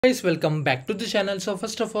Guys, welcome back to the channel. So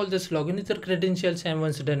first of all, just log in with your credentials, and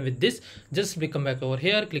once you're done with this, just come back over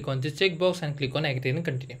here, click on this checkbox and click on agree and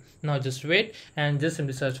continue. Now just wait and just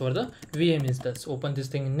simply search for the VM instance. Open this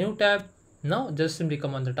thing in new tab. Now just simply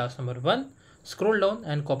come on the task number 1, scroll down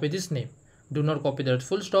and copy this name. Do not copy that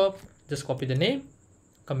full stop, just copy the name.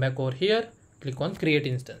 Come back over here, click on create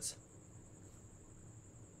instance.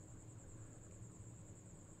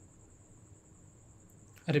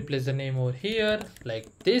 Replace the name over here like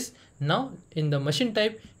this. Now in the machine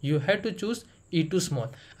type you have to choose E2 small.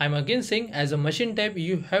 I'm again saying as a machine type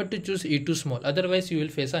you have to choose E2 small, otherwise you will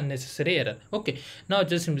face unnecessary error. Okay, now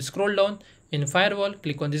just simply scroll down in firewall,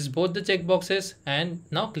 click on this both the check boxes and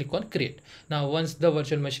now click on create. Now once the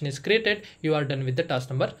virtual machine is created, you are done with the task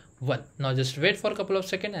number 1. Now just wait for a couple of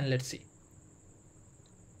seconds and let's see.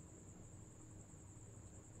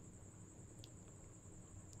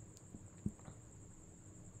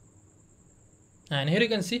 And here you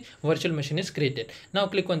can see virtual machine is created. Now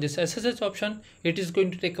click on this SSH option. It is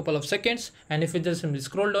going to take a couple of seconds, and if you just simply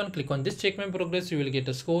scroll down, click on this check my progress, you will get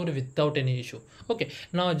a score without any issue. Okay,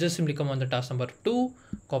 now just simply come on the task number 2,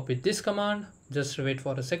 copy this command, just wait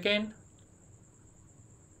for a second.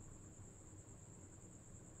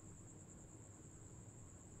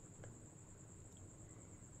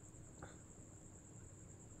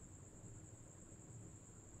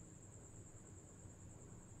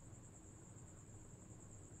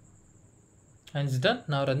 And it's done.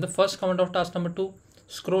 Now run the first command of task number 2,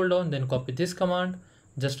 scroll down, then copy this command,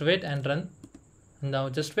 just wait and run. Now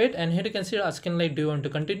just wait, and here you can see asking like do you want to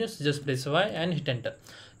continue, so just press Y and hit enter.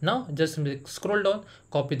 Now just scroll down,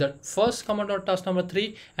 copy the first command of task number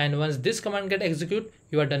 3, and once this command get execute,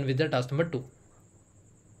 you are done with the task number 2.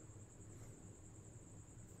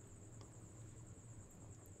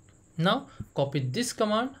 Now copy this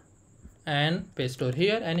command and paste over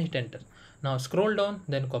here and hit enter. Now scroll down,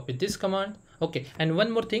 then copy this command. Okay, and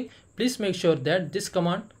one more thing, please make sure that this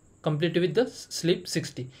command complete with the sleep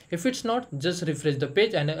 60. If it's not, just refresh the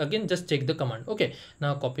page and again just check the command. Okay,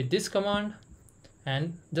 now copy this command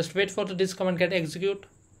and just wait for this command get execute.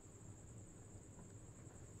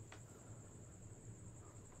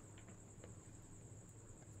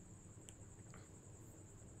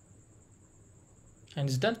 And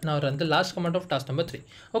it's done. Now run the last command of task number 3.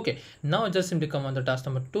 Okay, now just simply come on the task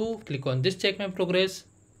number 2, click on this check my progress.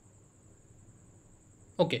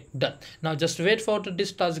 Okay, done. Now just wait for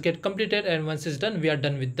this task get completed, and once it's done, we are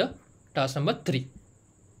done with the task number 3.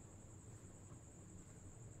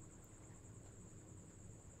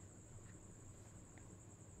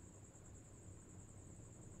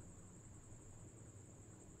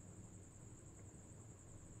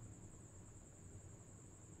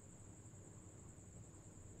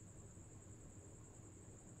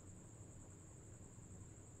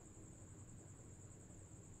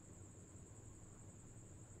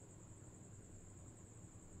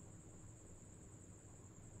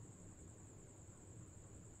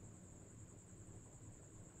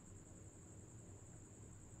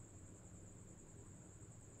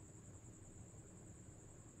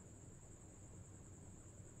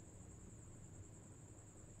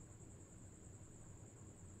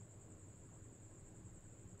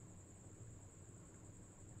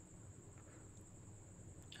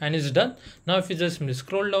 And it's done. Now if you just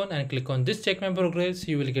scroll down and click on this check my progress,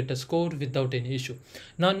 you will get a score without any issue.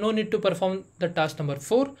 Now no need to perform the task number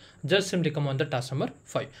 4, just simply come on the task number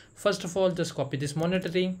 5. First of all, just copy this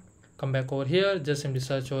monitoring, come back over here, just simply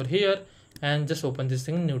search over here and just open this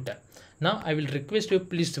thing in new tab. Now I will request you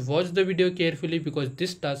please watch the video carefully because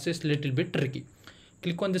this task is little bit tricky.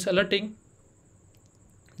 Click on this alerting,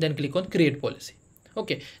 then click on create policy.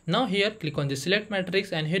 Okay, now here click on the select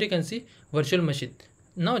matrix, and here you can see virtual machine.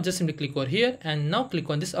 Now just simply click over here and now click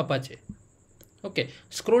on this Apache. Okay,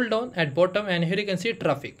 scroll down at bottom and here you can see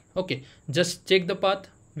traffic. Okay, just check the path,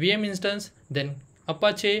 VM instance, then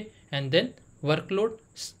Apache, and then workload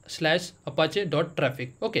 /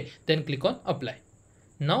 apache.traffic. Okay, then click on apply.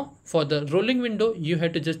 Now for the rolling window you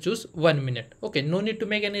have to just choose 1 minute. Okay, no need to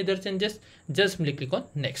make any other changes, just simply click on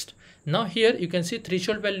next. Now here you can see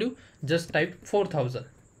threshold value, just type 4000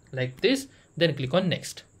 like this, then click on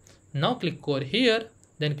next. Now click over here,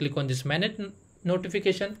 then click on this manage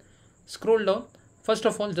notification, scroll down. First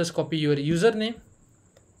of all, just copy your username.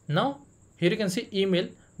 Now here you can see email,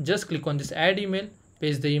 just click on this add email,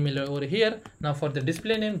 paste the email over here. Now for the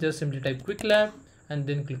display name, just simply type Qwiklabs and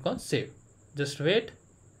then click on save. Just wait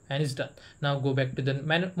and it's done. Now go back to the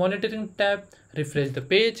monitoring tab, refresh the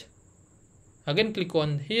page, again click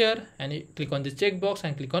on here and click on this checkbox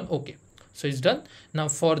and click on OK. So it's done. Now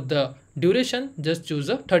for the duration, just choose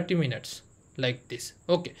a 30 minutes. like this.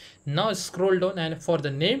 Okay, now scroll down, and for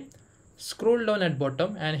the name, scroll down at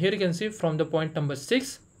bottom, and here you can see from the point number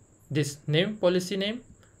 6, this name, policy name,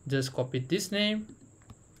 just copy this name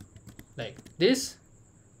like this,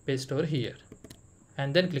 paste over here,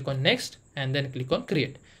 and then click on next, and then click on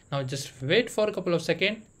create. Now just wait for a couple of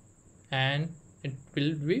seconds and it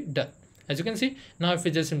will be done. As you can see, now if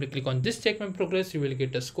you just simply click on this check my progress, you will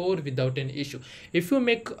get a score without any issue. If you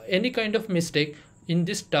make any kind of mistake in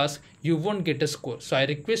this task, you won't get a score. So I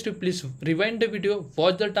request you, please rewind the video,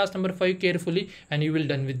 watch the task number 5 carefully, and you will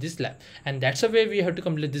done with this lab. And that's the way we have to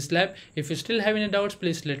complete this lab. If you still have any doubts,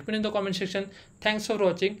 please let me know in the comment section. Thanks for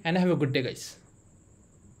watching and have a good day, guys.